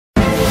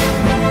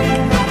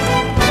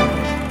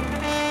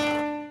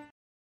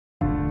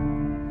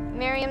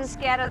Miriam's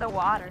scared of the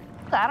water.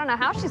 I don't know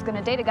how she's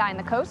gonna date a guy in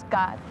the Coast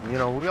Guard. You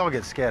know, we all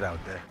get scared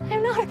out there.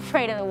 I'm not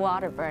afraid of the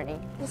water, Bernie.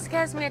 It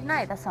scares me at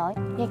night, that's all.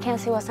 You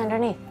can't see what's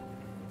underneath.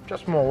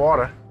 Just more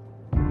water.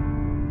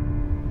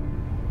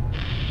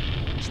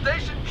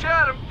 Station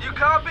Chatham, you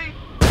copy?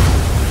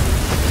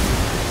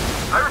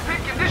 I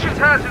repeat, conditions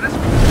hazardous.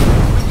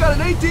 We've got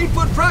an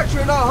 18-foot fracture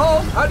in our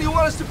hull. How do you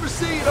want us to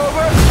proceed?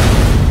 Over.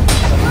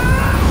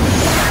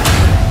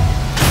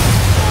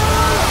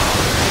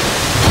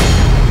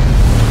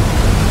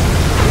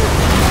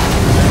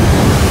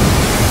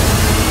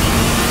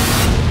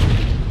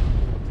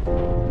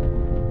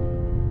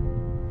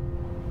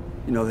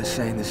 You know, they're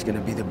saying this is gonna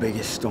be the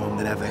biggest storm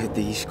that ever hit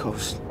the East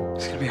Coast.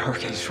 It's gonna be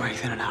hurricane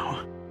strength in an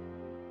hour.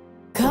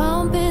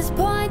 Compass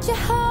point you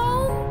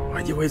home.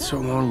 Why'd you wait so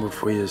long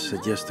before you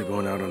said yes to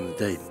going out on a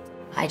date?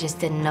 I just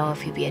didn't know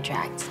if you'd be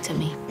attracted to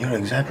me. You're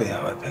exactly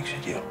how I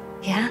pictured you.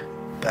 Yeah?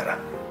 Better.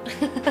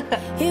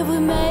 If we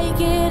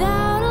make it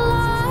out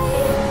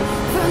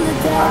alive from the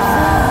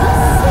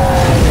depths of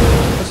the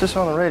sea. What's this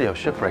on the radio?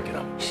 Ship breaking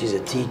up. She's a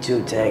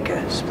T2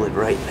 tanker, split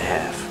right in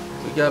half.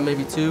 We got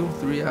maybe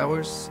 2-3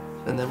 hours,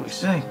 and then we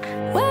sink.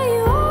 Where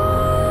you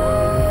are.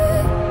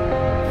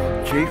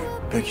 Chief,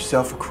 pick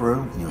yourself a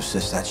crew and you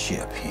assist that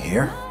ship. You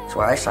hear? That's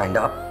why I signed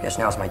up. Guess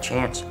now's my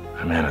chance.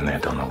 The man in there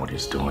don't know what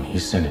he's doing.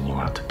 He's sending you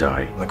out to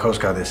die. On the Coast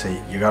Guard, they say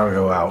you gotta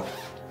go out.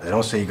 They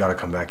don't say you gotta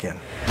come back in.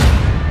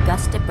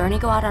 Gus, did Bernie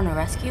go out on a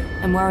rescue?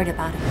 I'm worried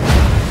about him.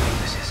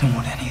 This isn't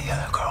what any of the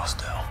other girls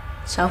do.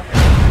 So?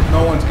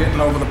 No one's getting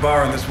over the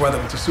bar in this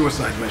weather. It's a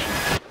suicide mission.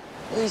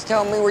 Please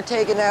tell me we're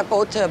taking that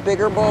boat to a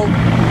bigger boat.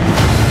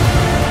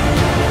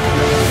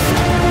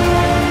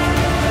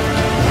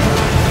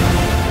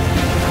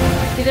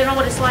 You don't know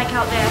what it's like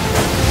out there.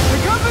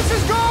 The compass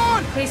is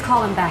gone! Please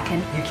call him back in.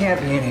 You can't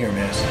be in here,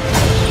 miss.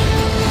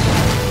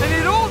 I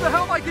need all the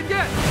help I can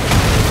get!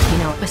 You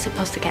know, we're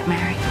supposed to get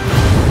married.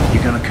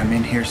 You're gonna come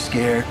in here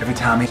scared every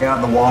time he's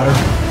out in the water?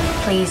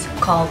 Please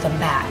call them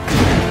back.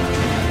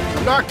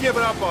 I'm not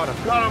giving up on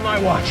him. Not on my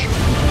watch.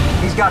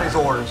 He's got his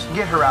orders.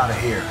 Get her out of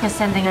here. You're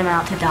sending him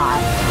out to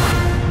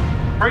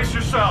die. Brace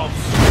yourselves.